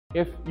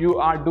if you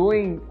are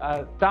doing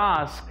a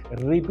task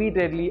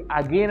repeatedly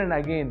again and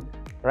again,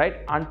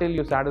 right, until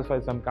you satisfy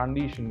some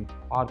condition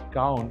or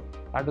count,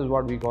 that is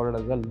what we call it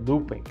as a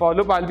looping. For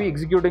loop, I'll be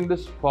executing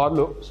this for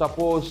loop.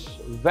 Suppose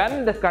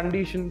when the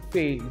condition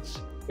fails,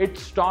 it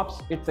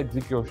stops its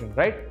execution,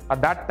 right?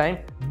 At that time,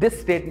 this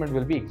statement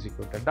will be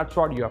executed. That's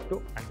what you have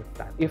to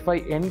understand. If I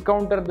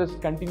encounter this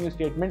continue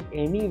statement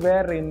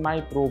anywhere in my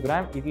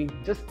program, it will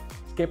just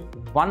skip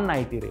one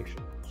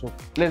iteration. So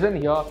listen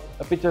here,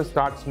 the picture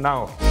starts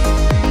now.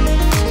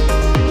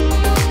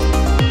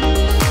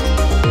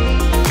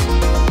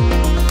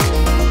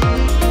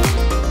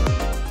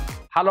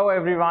 Hello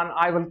everyone,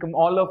 I welcome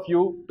all of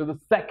you to the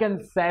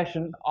second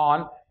session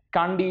on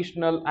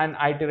conditional and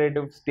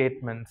iterative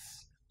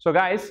statements. So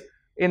guys,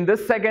 in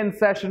this second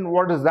session,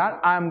 what is that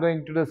I am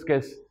going to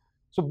discuss?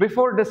 So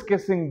before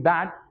discussing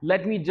that,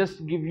 let me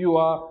just give you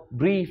a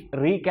brief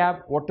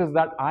recap. What is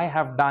that I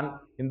have done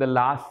in the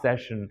last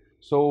session?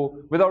 So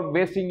without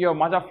wasting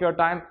much of your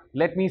time,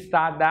 let me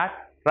start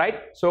that, right?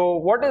 So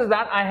what is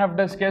that I have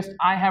discussed?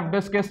 I have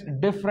discussed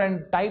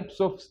different types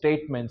of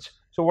statements.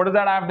 So what is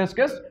that I have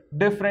discussed?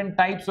 Different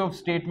types of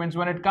statements.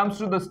 When it comes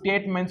to the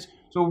statements,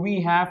 so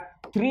we have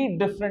three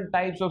different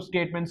types of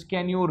statements.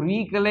 Can you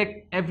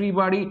recollect,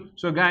 everybody?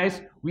 So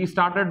guys, we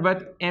started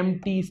with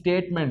empty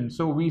statements.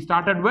 So we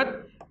started with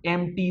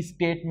empty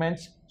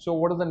statements. So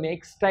what is the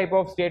next type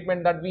of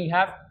statement that we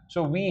have?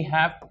 So we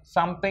have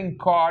something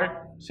called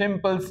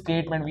simple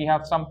statement. We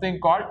have something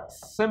called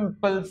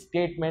simple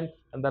statement.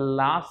 And the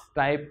last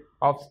type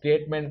of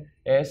statement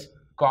is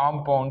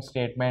compound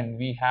statement.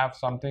 We have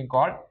something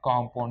called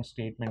compound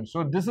statement.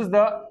 So this is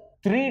the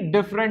three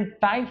different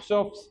types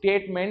of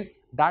statement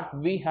that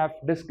we have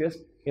discussed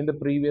in the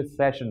previous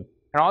session.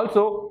 And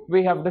also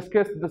we have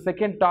discussed the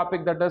second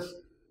topic, that is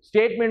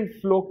statement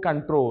flow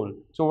control.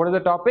 So what is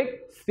the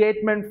topic?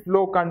 Statement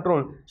flow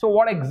control. So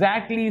what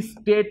exactly is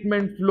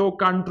statement flow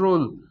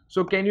control?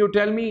 So can you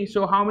tell me,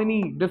 so how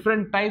many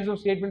different types of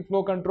statement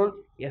flow control?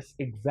 Yes,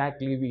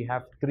 exactly, we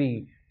have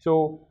three.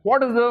 So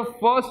what is the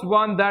first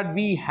one that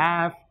we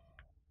have?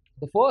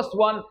 The first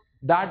one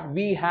that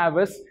we have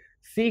is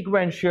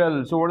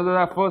sequential. So what is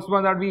the first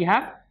one that we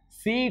have?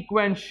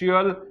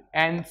 Sequential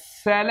and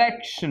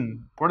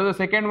selection. What is the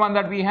second one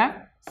that we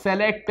have?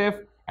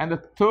 Selective. And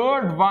the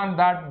third one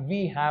that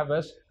we have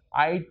is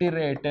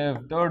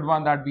iterative. Third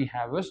one that we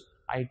have is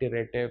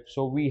iterative.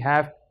 So we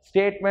have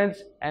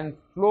statements and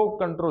flow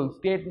control,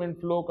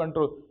 statement flow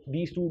control.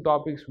 These two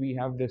topics we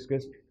have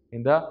discussed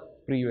in the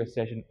previous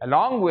session.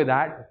 Along with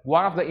that,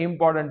 one of the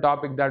important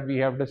topic that we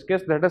have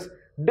discussed, that is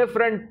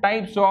different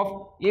types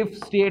of if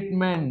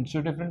statement.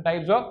 So different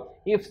types of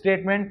if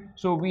statement.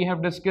 So we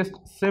have discussed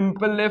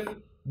simple if,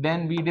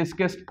 then we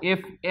discussed if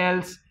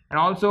else, and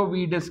also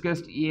we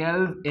discussed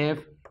else if,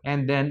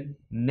 and then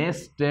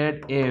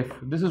nested if.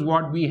 This is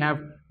what we have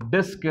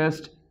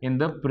discussed in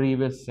the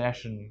previous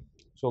session.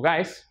 So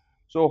guys,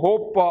 so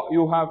hope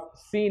you have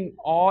seen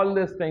all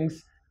these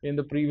things in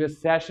the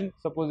previous session.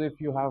 Suppose if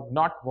you have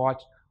not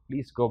watched,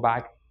 please go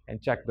back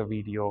and check the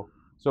video.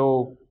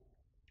 So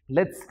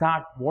let's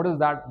start. What is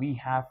that we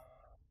have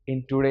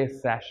in today's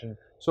session?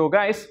 So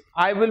guys,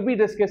 I will be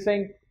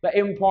discussing the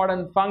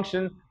important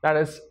function, that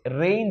is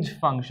range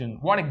function.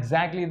 What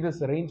exactly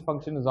this range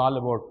function is all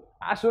about?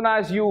 As soon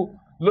as you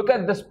look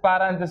at this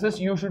parenthesis,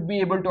 you should be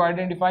able to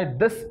identify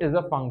this is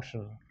a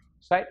function,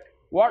 right?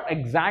 What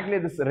exactly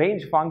this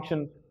range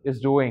function is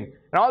doing.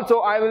 And also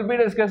I will be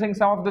discussing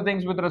some of the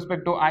things with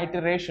respect to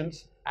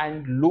iterations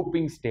and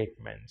looping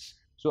statements.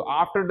 So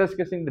after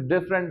discussing the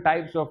different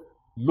types of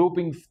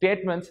looping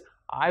statements,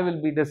 I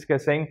will be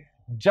discussing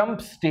jump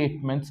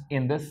statements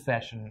in this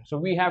session. So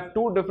we have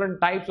two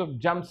different types of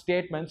jump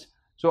statements.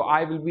 So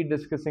I will be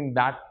discussing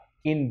that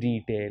in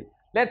detail.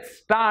 Let's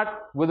start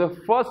with the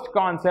first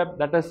concept,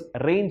 that is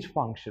range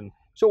function.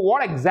 So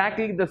what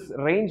exactly this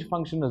range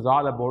function is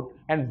all about,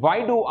 and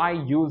why do I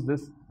use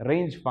this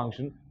range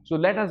function? So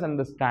let us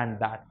understand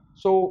that.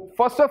 So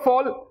first of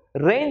all,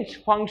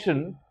 range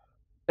function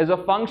is a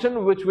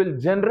function which will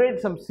generate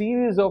some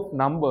series of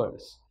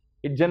numbers.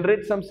 It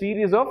generates some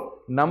series of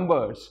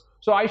numbers.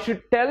 So I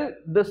should tell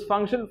this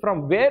function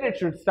from where it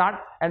should start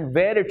and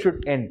where it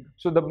should end.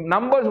 So the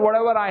numbers,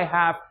 whatever I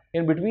have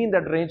in between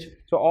that range,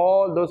 so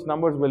all those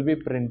numbers will be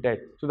printed.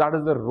 So that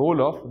is the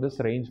role of this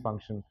range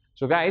function.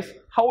 So guys,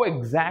 how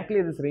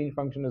exactly this range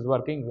function is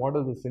working? What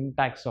is the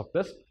syntax of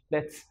this?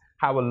 Let's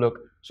have a look.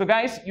 So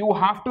guys, you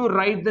have to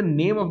write the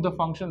name of the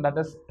function, that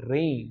is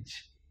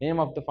range. Name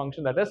of the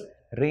function, that is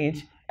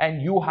range,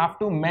 and you have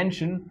to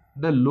mention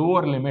the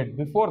lower limit.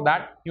 Before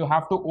that, you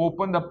have to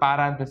open the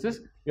parenthesis.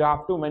 You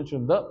have to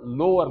mention the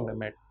lower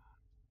limit.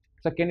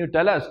 So can you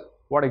tell us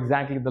what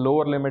exactly the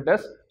lower limit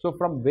is? So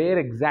from where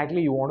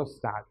exactly you want to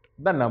start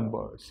the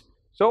numbers?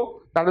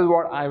 So that is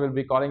what I will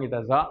be calling it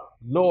as a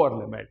lower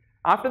limit.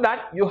 After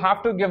that, you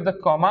have to give the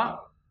comma.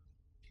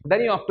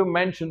 Then you have to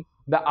mention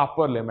the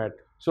upper limit.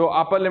 So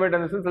upper limit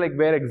in the sense like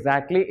where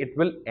exactly it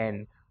will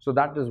end. So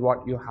that is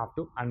what you have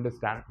to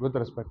understand with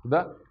respect to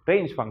the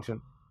range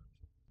function.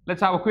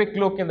 Let's have a quick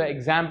look in the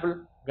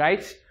example,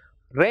 guys.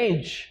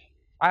 Range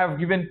I have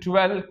given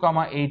 12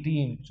 comma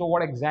 18. So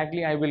what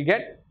exactly I will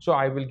get? So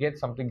I will get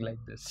something like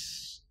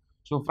this.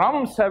 So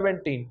from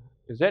 17,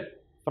 is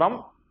it?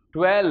 From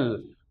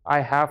 12,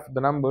 I have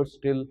the number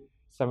still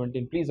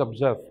 17. Please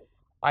observe,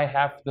 I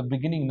have the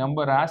beginning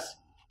number as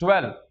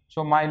 12.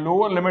 So my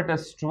lower limit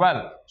is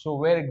 12. So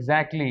where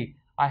exactly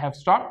I have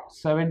stopped?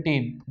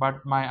 17,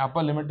 but my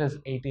upper limit is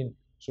 18.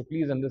 So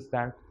please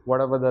understand,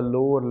 whatever the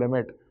lower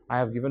limit I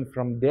have given,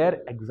 from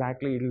there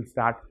exactly it will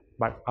start,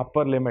 but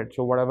upper limit,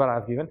 so whatever I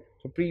have given,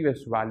 so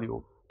previous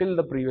value, till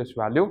the previous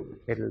value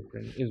it will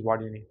print, is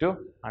what you need to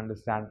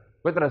understand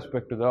with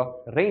respect to the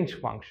range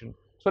function.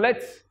 So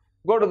let's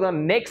go to the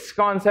next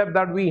concept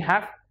that we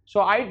have.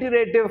 So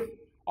iterative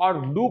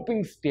or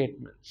looping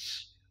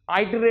statements.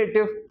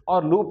 Iterative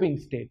or looping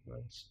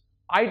statements.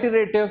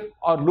 Iterative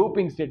or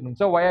looping statements.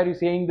 So why are you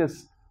saying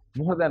this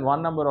more than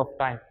one number of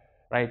times?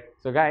 Right?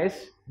 So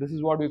guys, this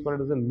is what we call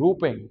it as a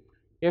looping.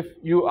 If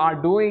you are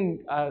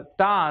doing a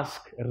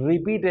task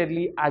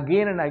repeatedly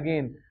again and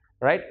again,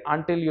 right,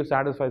 until you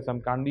satisfy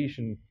some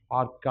condition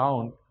or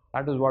count,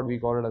 that is what we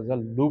call it as a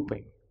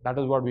looping. That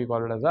is what we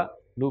call it as a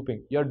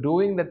looping. You're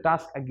doing the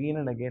task again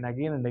and again,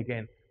 again and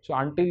again. So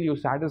until you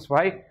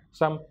satisfy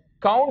some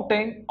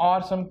counting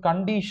or some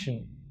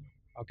condition,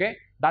 okay,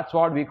 that's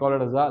what we call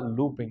it as a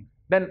looping.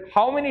 Then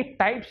how many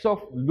types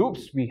of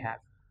loops we have?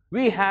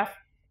 We have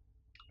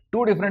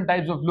two different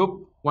types of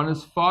loop. One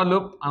is for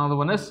loop, another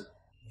one is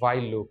while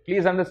loop.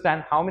 Please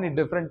understand how many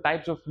different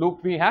types of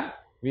loop we have.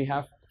 We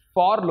have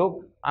for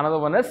loop, another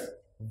one is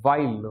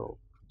while loop.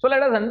 So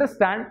let us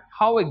understand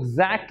how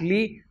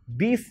exactly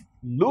these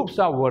loops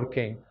are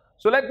working.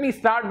 So let me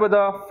start with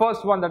the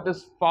first one, that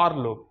is for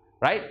loop,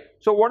 right?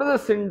 So what is the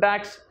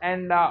syntax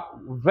and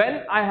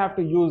when I have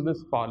to use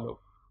this for loop?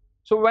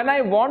 So when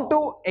I want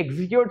to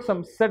execute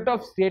some set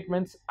of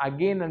statements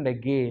again and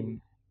again,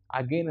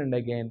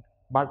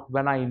 but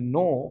when I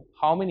know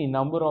how many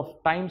number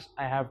of times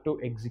I have to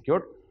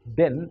execute,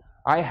 then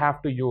I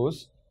have to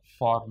use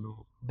for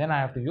loop.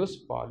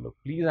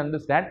 Please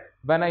understand,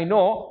 when I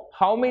know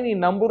how many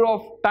number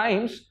of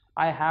times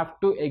I have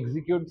to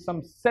execute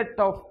some set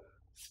of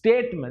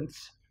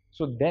statements,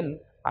 so then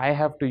I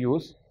have to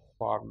use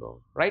for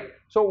loop, right?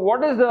 So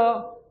what is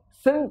the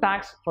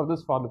syntax for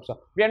this for loop, sir?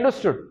 We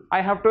understood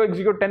I have to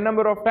execute 10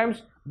 number of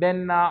times,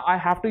 then I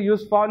have to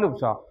use for loop,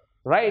 sir,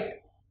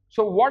 right?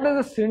 So what is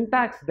the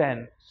syntax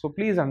then? So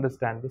please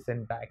understand the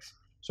syntax.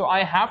 So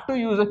I have to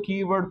use a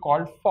keyword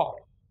called for.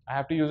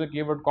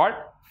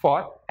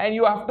 And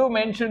you have to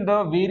mention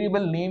the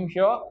variable name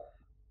here,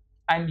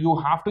 and you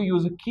have to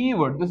use a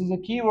keyword. This is a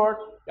keyword.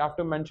 You have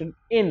to mention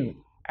in,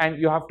 and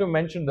you have to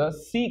mention the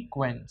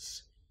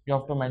sequence.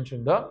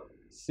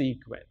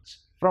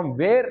 From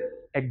where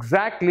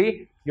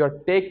exactly you're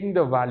taking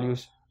the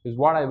values is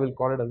what I will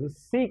call it as a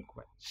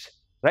sequence,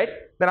 right?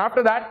 Then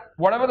after that,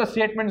 whatever the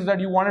statements that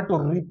you wanted to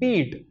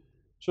repeat,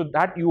 so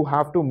that you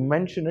have to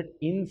mention it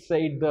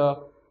inside the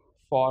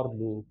for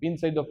loop. In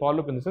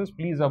the sense,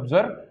 please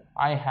observe,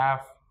 I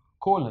have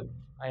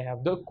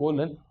the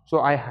colon,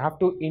 so I have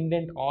to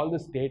indent all the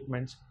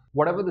statements,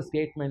 whatever the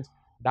statements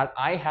that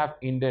I have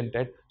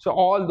indented, so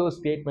all those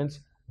statements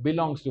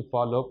belongs to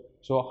for loop.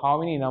 So how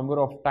many number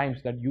of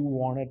times that you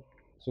wanted,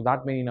 so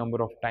that many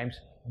number of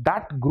times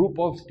that group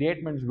of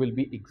statements will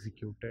be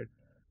executed,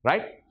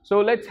 right?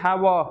 So let's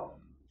have a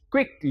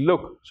quick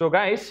look. So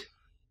guys,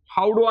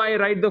 how do I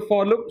write the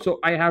for loop? So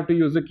I have to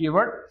use the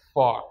keyword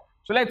for.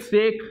 So let's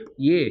take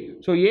a.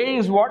 So a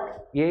is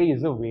what? A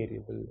is a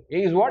variable.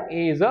 A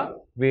is a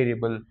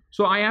variable.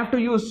 So I have to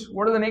use,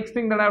 what is the next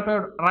thing that I have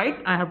to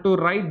write? I have to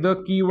write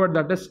the keyword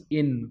that is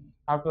in.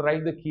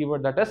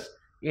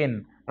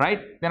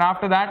 Right? Then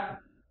after that,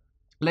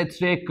 let's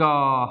take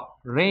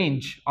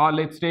range, or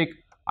let's take,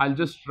 I'll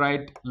just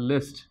write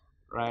list,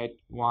 right?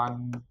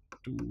 1,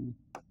 2,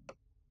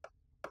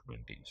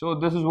 20. So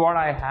this is what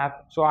I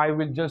have. So I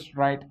will just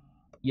write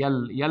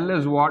L. L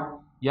is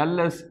what? L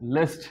is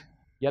list.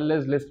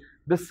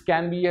 This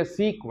can be a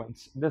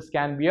sequence. I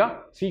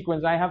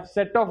have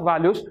set of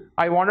values.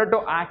 I wanted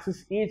to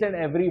access each and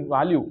every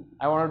value.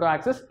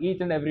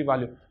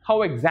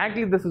 How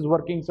exactly this is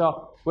working, sir,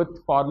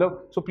 with for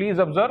loop? So please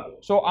observe.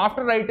 So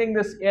after writing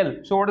this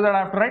L, so what is that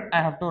I have to write?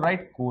 I have to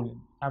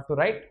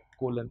write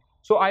colon.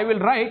 So I will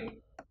write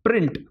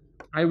print.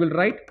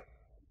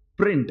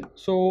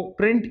 So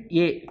print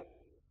A.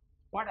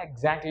 What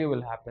exactly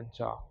will happen,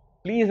 sir?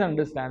 Please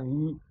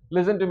understand.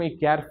 Listen to me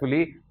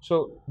carefully.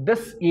 So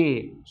this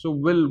A, so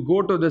will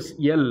go to this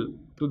L,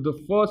 to the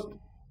first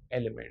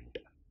element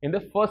in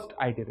the first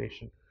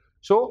iteration.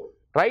 So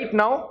right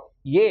now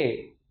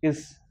A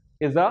is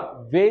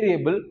a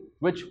variable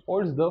which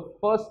holds the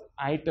first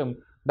item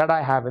that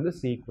I have in the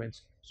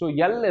sequence. So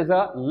L is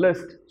a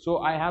list. So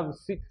I have a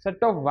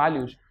set of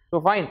values.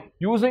 So fine,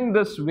 using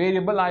this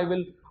variable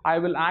I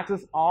will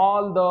access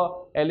all the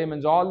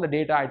elements, all the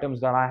data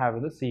items that I have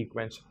in the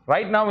sequence.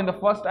 Right now in the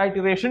first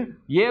iteration,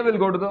 A will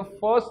go to the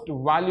first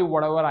value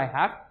whatever I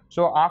have.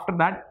 So after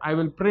that I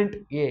will print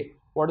A.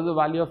 What is the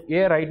value of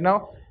A right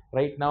now?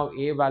 Right now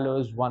A value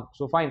is 1.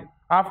 So fine.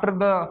 After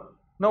the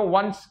Now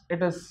once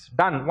it is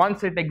done,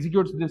 once it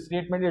executes this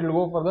statement, it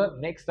will go for the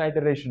next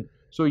iteration.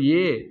 So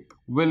A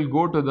will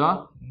go to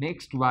the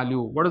next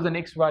value. What is the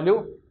next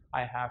value?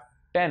 I have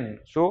 10,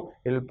 so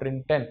it will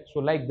print 10.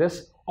 So like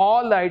this,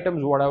 all the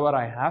items whatever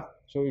I have,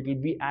 so it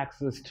will be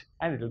accessed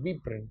and it will be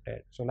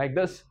printed. So like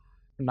this,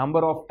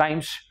 number of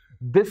times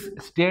this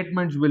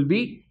statement will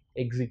be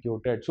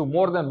executed. So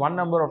more than one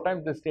number of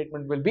times this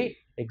statement will be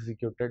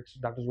executed. So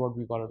that is what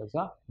we call it as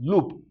a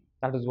loop.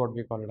 That is what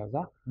we call it as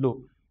a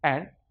loop.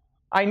 And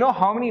I know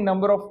how many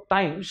number of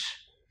times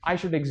I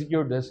should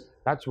execute this.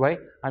 That's why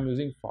I'm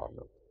using for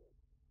loop.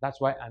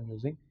 That's why I'm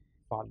using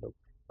for loop,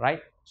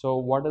 right? So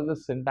what is the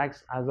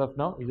syntax as of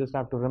now? You just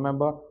have to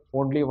remember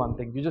only one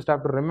thing. You just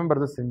have to remember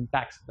the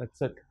syntax.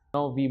 That's it.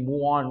 Now we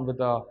move on with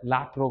the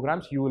lab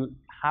programs. You will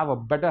have a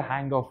better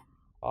hang of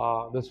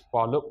this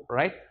for loop,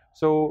 right?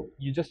 So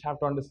you just have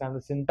to understand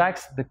the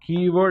syntax. The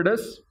keyword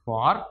is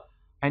for,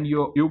 and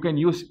you can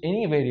use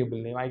any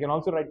variable name. I can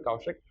also write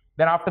Kaushik.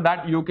 Then after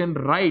that you can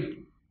write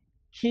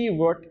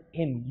keyword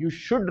in. You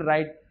should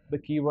write the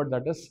keyword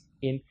that is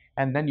in,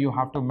 and then you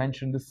have to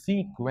mention the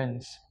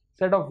sequence,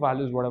 set of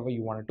values, whatever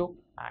you wanted to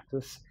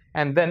access,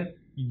 and then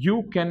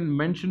you can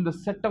mention the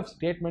set of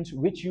statements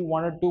which you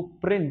wanted to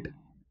print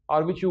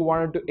or which you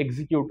wanted to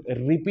execute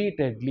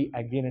repeatedly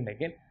again and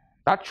again.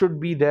 That should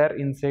be there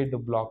inside the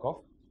block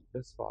of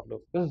this for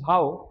loop. This is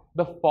how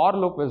the for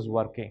loop is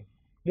working.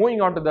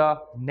 Moving on to the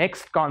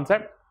next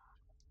concept,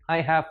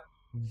 I have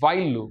while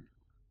loop.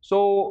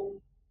 So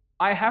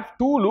I have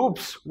two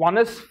loops. One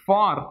is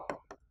for,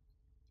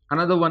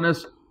 another one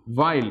is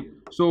while.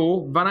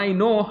 So when I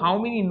know how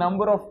many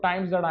number of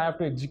times that I have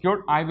to execute,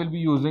 I will be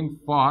using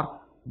for.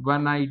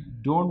 When I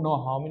don't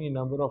know how many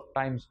number of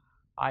times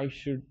I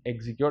should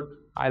execute,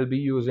 I'll be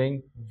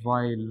using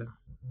while.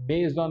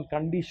 Based on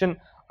condition,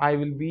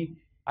 I'll be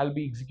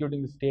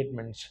executing the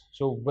statements.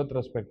 So with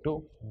respect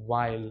to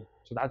while.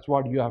 So that's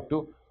what you have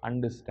to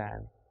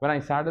understand. When I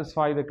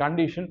satisfy the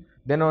condition,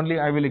 then only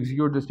I will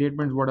execute the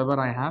statements whatever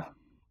I have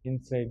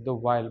inside the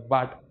while.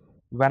 But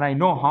when I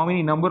know how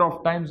many number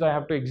of times I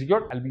have to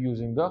execute, I'll be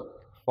using the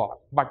for.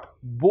 But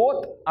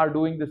both are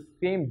doing the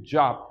same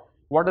job.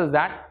 What is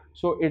that?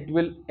 So it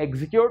will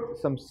execute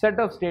some set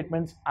of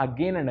statements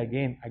again and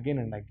again, again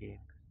and again.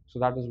 So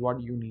that is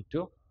what you need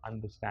to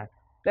understand.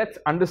 Let's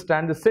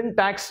understand the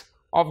syntax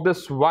of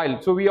this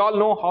while. So we all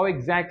know how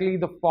exactly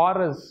the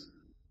for is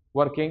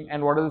working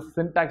and what is the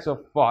syntax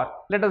of for.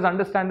 Let us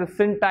understand the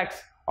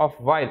syntax of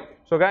while.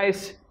 So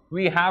guys,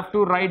 we have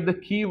to write the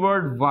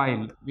keyword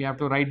while. We have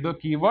to write the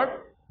keyword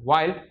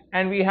while,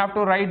 and we have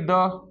to write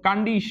the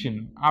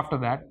condition after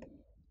that.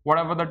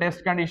 Whatever the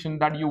test condition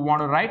that you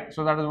want to write,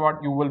 so that is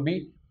what you will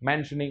be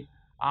mentioning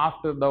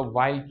after the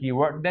while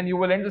keyword. Then you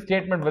will end the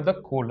statement with a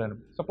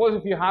colon. Suppose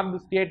if you have the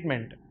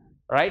statement,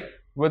 right,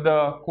 with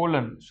a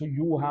colon, so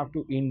you have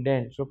to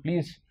indent. So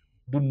please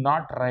do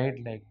not write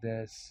like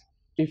this.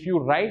 If you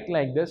write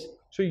like this,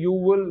 so you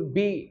will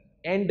be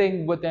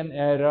ending with an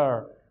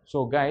error.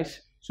 So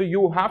guys, so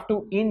you have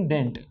to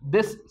indent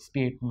this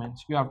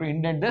statements. You have to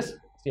indent this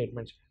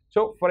statements.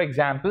 So for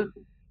example,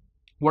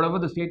 whatever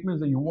the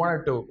statements that you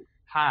wanted to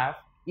have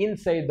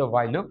inside the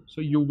while loop,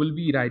 so you will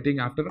be writing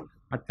after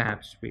a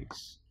tab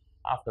space.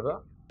 After a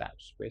tab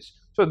space.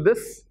 So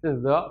this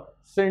is the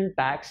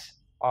syntax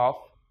of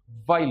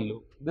while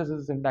loop. This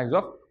is the syntax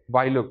of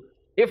while loop.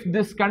 If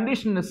this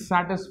condition is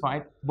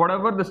satisfied,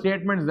 whatever the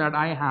statements that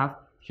I have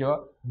here,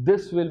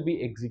 this will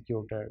be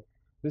executed.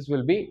 This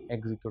will be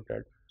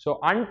executed. So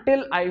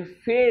until I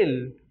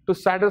fail to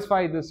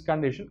satisfy this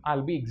condition,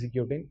 I'll be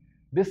executing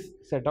this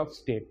set of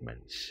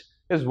statements,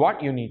 is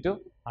what you need to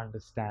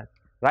understand,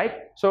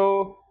 right?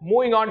 So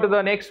moving on to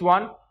the next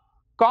one,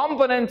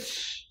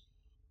 components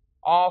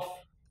of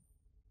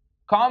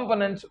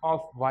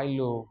while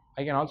loop.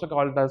 I can also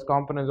call it as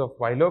components of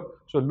while loop.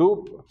 So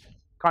loop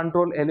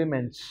control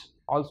elements,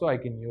 also I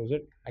can use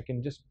it. I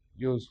can just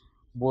use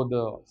both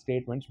the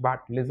statements, but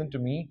listen to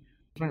me.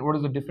 What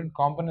is the different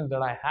components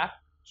that I have?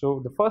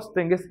 So the first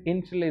thing is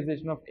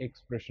initialization of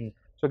expression.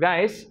 So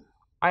guys,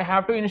 I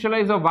have to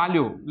initialize a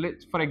value.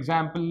 Let's, for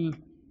example,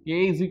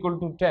 a is equal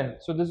to 10.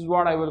 So this is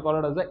what I will call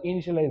it as the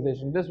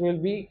initialization. This will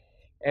be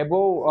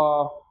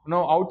above,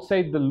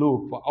 outside the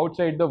loop,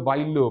 outside the while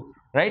loop,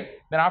 right?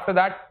 Then after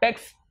that,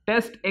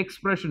 test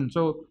expression.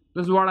 So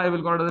this is what I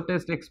will call it as a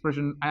test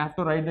expression. I have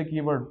to write the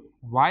keyword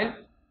while.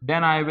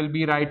 Then I will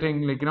be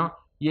writing like, a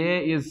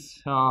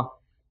is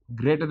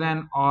greater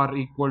than or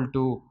equal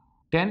to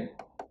 10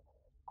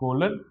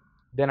 colon.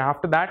 Then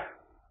after that,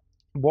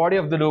 body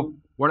of the loop,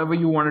 whatever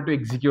you wanted to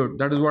execute,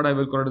 that is what I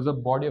will call it as the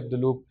body of the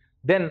loop.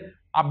 Then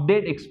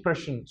update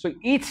expression. So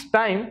each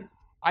time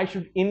I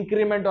should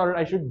increment or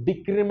I should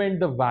decrement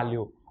the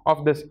value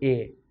of this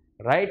a,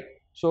 right?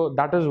 So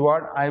that is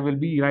what I will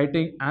be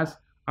writing as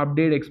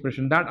update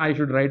expression. That I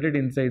should write it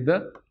inside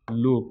the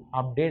loop.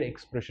 Update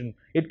expression.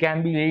 It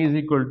can be a is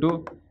equal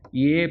to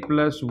a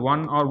plus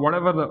 1 or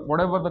whatever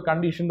the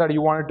condition that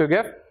you wanted to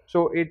give.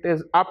 So it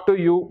is up to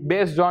you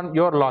based on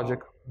your logic.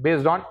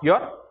 Based on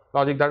your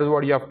logic, that is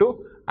what you have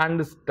to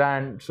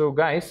understand. So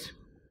guys,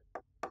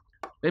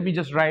 let me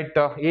just write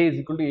a is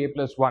equal to a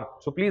plus 1.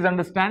 So please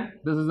understand,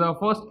 this is the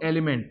first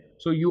element.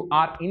 So you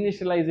are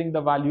initializing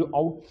the value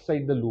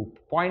outside the loop.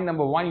 Point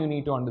number 1, you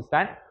need to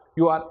understand,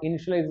 you are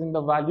initializing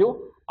the value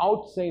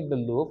outside the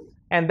loop,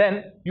 and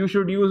then you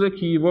should use a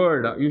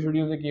keyword. You should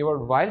use a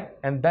keyword while,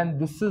 and then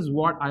this is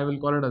what I will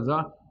call it as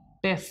a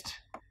test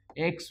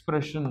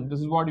expression. This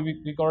is what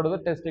we call it as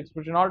a test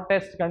expression or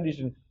test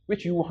condition,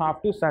 which you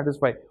have to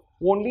satisfy.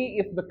 Only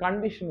if the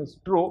condition is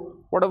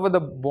true, whatever the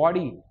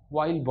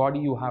while body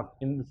you have,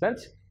 in the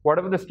sense,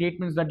 whatever the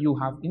statements that you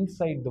have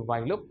inside the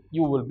while loop,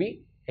 you will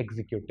be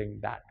executing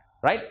that,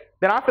 right?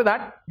 Then after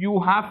that,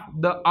 you have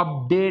the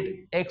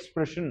update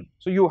expression.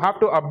 So you have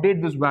to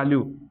update this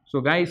value.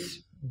 So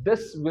guys,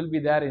 this will be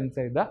there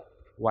inside the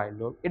while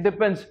loop. It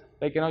depends,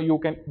 like, you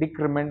can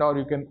decrement or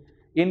you can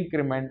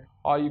increment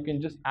or you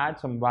can just add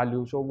some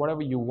value. So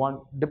whatever you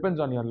want, depends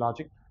on your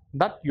logic,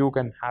 that you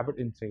can have it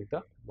inside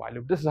the while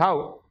loop. This is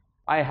how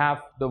I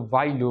have the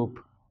while loop,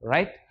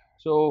 right?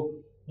 So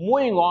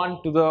moving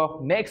on to the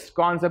next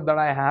concept that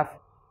I have,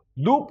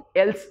 loop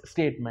else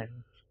statement.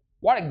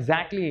 What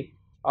exactly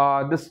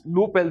this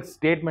loop else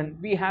statement?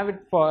 We have it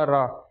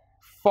for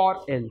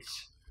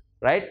else,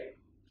 right?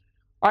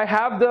 I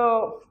have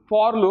the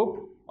for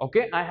loop.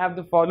 Okay, I have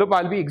the for loop.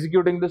 I'll be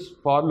executing this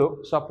for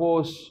loop.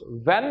 Suppose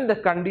when the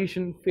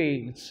condition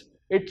fails,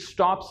 it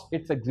stops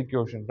its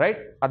execution, right?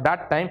 At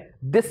that time,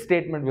 this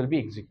statement will be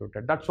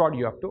executed. That's what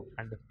you have to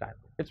understand.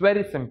 It's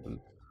very simple.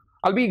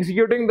 I'll be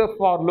executing the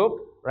for loop,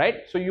 right?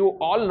 So you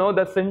all know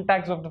the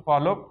syntax of the for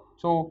loop.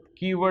 So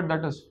keyword,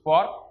 that is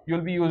for,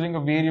 you'll be using a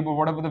variable,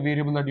 whatever the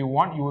variable that you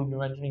want, you will be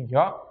mentioning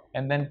here,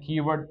 and then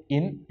keyword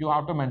in, you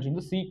have to mention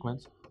the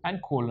sequence, and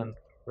colon,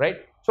 right?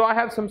 So I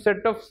have some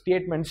set of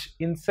statements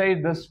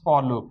inside this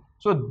for loop.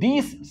 So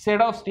these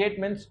set of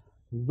statements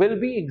will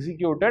be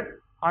executed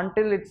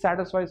until it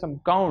satisfies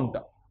some count,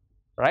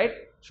 right?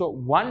 So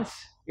once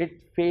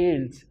it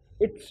fails,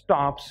 it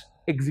stops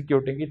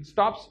executing. It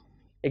stops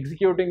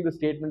executing the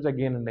statements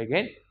again and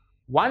again.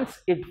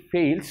 Once it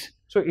fails,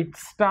 so it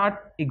starts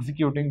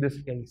executing this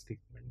else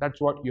statement. That's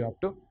what you have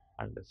to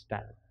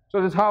understand.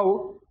 So this is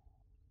how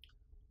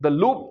the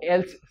loop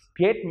else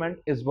statement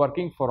is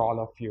working for all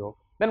of you.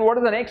 Then what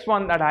is the next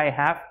one that I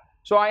have?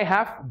 So I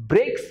have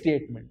break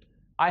statement.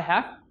 I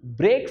have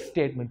break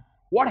statement.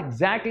 What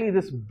exactly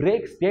this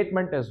break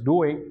statement is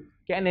doing?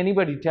 Can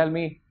anybody tell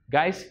me?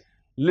 Guys,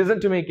 listen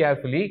to me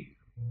carefully.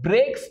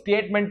 Break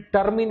statement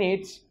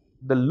terminates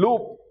the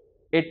loop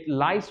it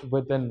lies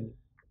within.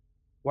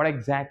 What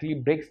exactly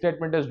break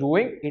statement is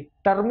doing? It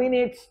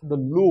terminates the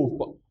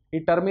loop.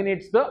 It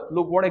terminates the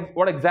loop.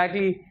 What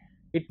exactly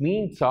it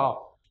means?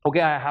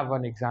 Okay, I have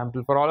an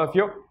example for all of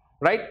you,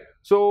 right?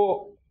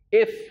 So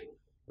if,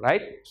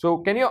 right? So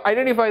can you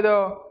identify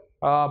the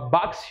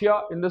bugs here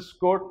in this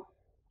code?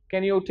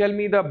 Can you tell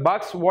me the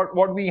bugs,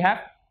 what we have?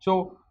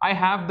 So I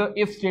have the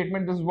if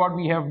statement. This is what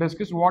we have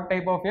discussed. What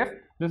type of if?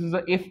 This is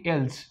the if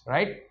else,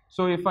 right?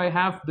 So if I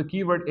have the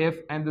keyword if,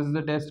 and this is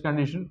the test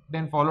condition,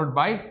 then followed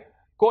by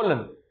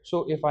colon.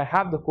 So if I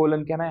have the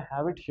colon, can I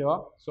have it here?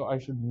 So I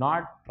should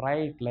not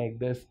write like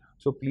this.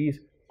 So please,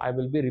 I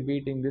will be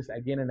repeating this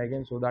again and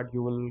again so that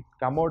you will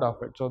come out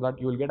of it, so that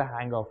you will get a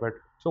hang of it.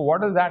 So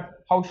what is that?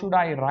 How should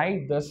I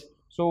write this?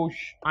 So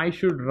I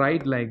should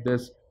write like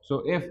this.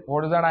 So if,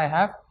 what is that I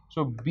have?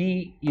 So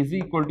b is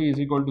equal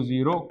to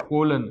 0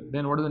 colon.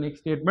 Then what is the next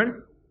statement?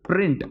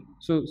 Print.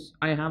 So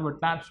I have a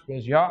tab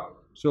space here.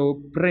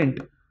 So print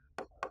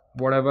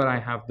whatever I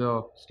have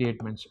the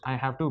statements. I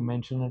have to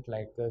mention it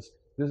like this.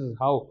 This is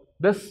how.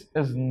 This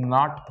is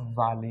not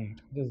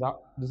valid.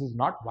 This is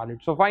not valid.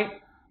 So fine.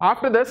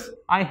 After this,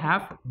 I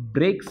have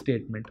break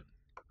statement.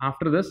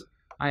 After this,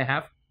 I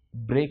have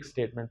break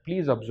statement.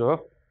 Please observe.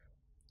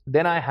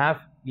 Then I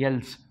have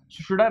else.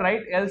 So should I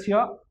write else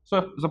here?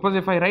 So suppose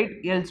if I write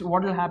else,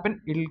 what will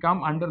happen? It will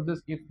come under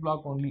this if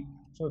block only.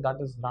 So that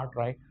is not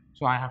right.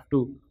 So I have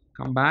to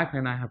come back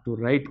and I have to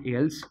write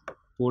else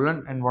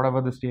colon and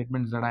whatever the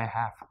statements that I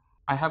have.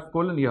 I have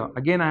colon here.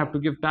 Again, I have to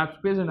give tab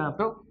space and I have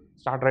to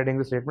start writing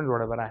the statements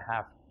whatever I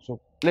have. So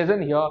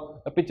listen here,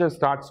 the picture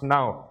starts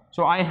now.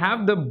 So I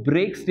have the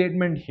break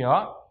statement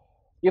here.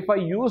 If I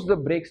use the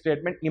break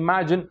statement,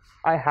 imagine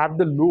I have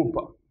the loop.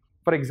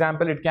 For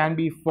example, it can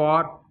be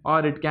for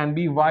or it can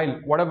be while,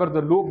 whatever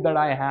the loop that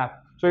I have.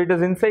 So it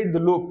is inside the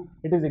loop.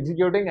 It is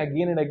executing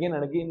again and again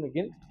and again and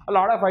again. A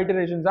lot of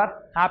iterations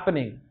are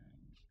happening.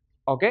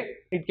 Okay,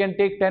 it can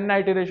take 10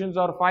 iterations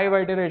or 5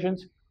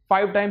 iterations.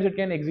 5 times it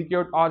can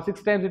execute or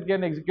 6 times it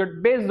can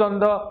execute based on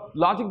the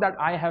logic that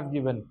I have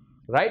given,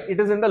 right? It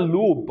is in the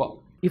loop.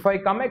 If I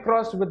come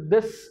across with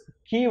this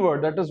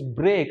keyword, that is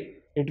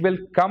break, it will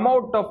come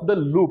out of the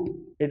loop.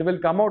 It will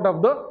come out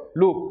of the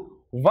loop.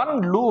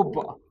 One loop,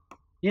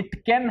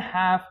 it can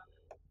have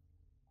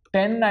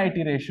 10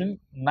 iteration,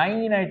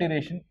 9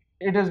 iteration.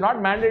 It is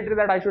not mandatory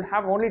that I should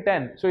have only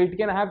 10. So it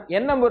can have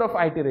n number of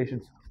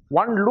iterations.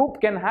 One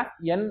loop can have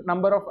n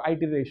number of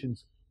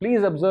iterations.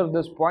 Please observe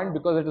this point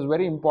because it is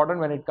very important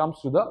when it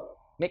comes to the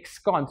next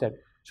concept.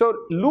 So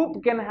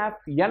loop can have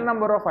n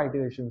number of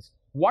iterations.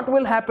 what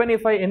will happen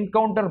if I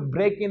encounter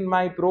break in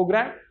my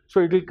program? So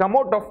it will come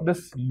out of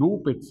this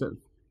loop itself.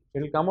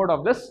 It will come out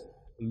of this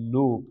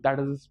loop. That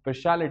is the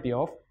speciality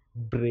of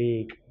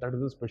break. That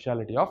is the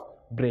speciality of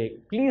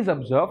break. Please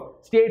observe,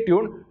 stay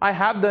tuned. I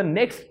have the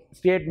next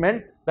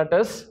statement, that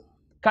is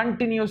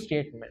continuous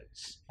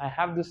statements. I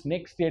have this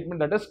next statement,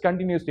 that is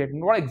continuous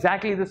statement. What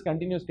exactly this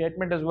continuous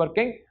statement is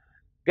working?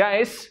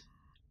 Guys,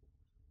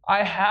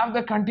 I have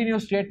the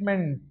continuous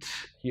statement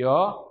here.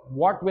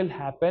 What will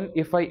happen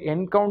if I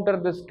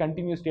encounter this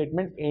continuous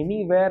statement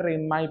anywhere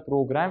in my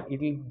program? It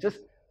will just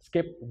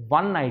skip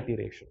one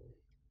iteration.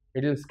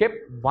 It will skip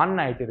one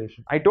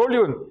iteration. I told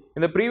you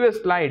in the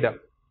previous slide,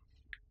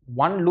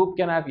 one loop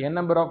can have n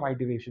number of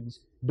iterations.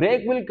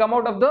 Break will come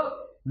out of the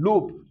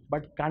loop,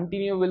 but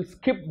continue will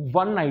skip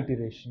one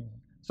iteration.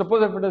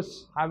 Suppose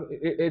if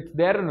it's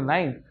there in the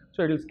 9th,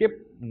 so it will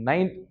skip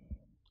 9th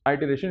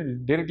iteration. It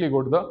will directly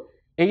go to the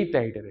 8th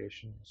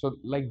iteration. So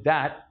like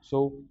that.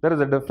 So there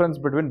is a difference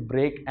between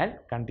break and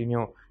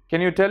continue.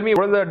 Can you tell me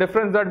what is the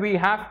difference that we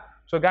have?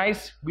 So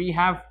guys, we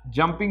have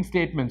jumping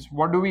statements.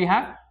 What do we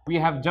have? We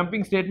have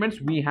jumping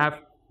statements. We have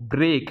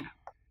break.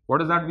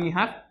 What is that we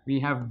have? We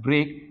have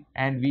break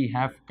and we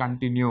have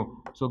continue.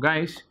 So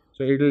guys,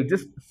 so it will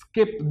just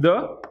skip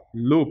the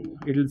loop.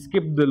 It will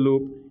skip the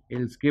loop. It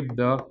will skip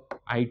the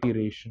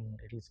iteration.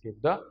 It will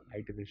skip the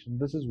iteration.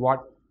 This is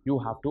what you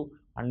have to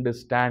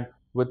understand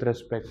with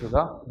respect to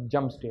the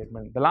jump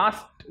statement. The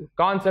last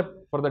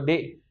concept for the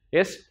day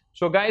is,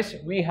 so guys,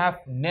 we have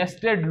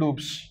nested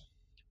loops.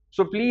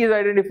 So please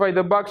identify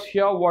the bugs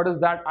here. What is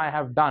that I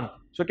have done?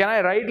 So can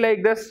I write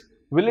like this?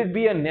 Will it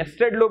be a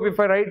nested loop if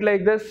I write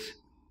like this?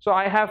 So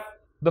I have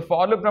the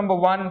for loop number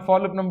 1, for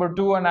loop number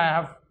 2, and I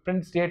have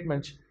print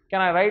statements.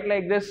 Can I write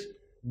like this?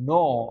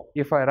 No.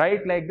 If I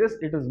write like this,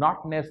 it is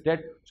not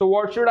nested. So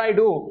what should I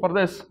do for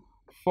this?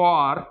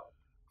 For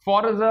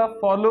is a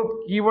for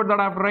loop keyword that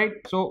I have to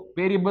write. So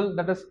variable,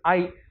 that is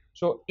I.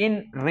 So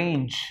in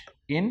range.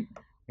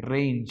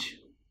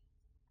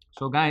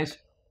 So guys,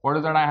 what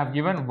is that I have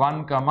given?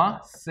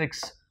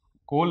 1,6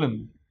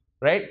 colon,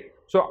 right?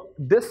 So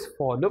this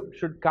for loop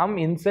should come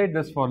inside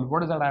this for loop.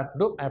 What is that I have to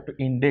do? I have to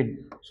indent.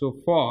 So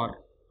for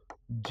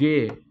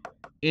j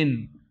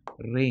in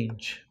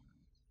range.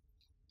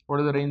 What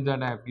is the range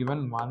that I have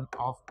given? 1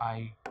 of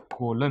I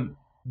colon.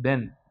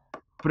 Then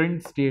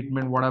print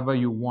statement, whatever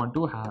you want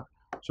to have.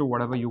 So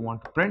whatever you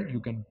want to print, you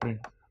can print.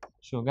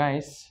 So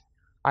guys,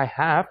 I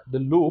have the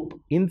loop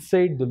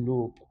inside the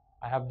loop.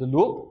 I have the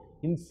loop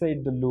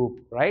inside the loop,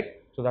 right?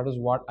 So that is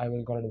what I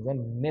will call it as a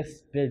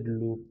nested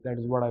loop. That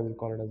is what I will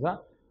call it as a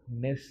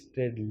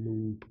nested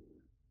loop.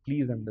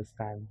 Please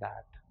understand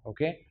that.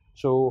 Okay.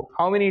 So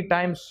how many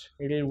times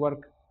it will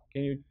work?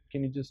 Can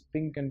you just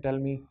think and tell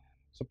me?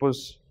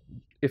 Suppose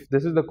if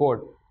this is the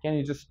code, can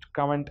you just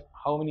comment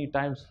how many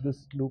times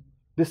this loop,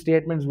 these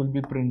statements will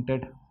be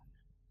printed?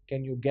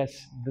 Can you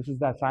guess? This is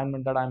the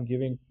assignment that I'm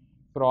giving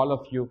for all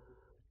of you.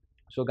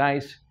 So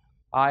guys,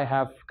 I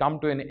have come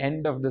to an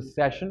end of this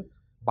session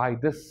by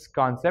this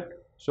concept.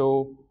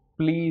 So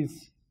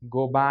please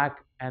go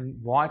back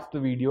and watch the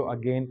video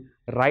again.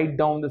 Write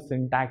down the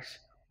syntax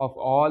of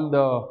all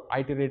the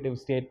iterative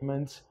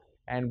statements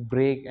and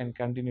break and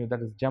continue,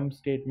 that is jump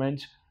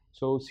statements.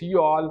 So see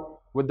you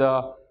all with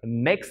the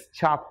next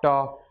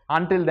chapter.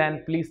 Until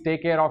then, please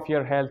take care of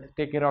your health,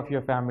 take care of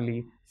your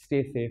family,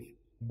 stay safe.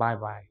 Bye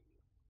bye.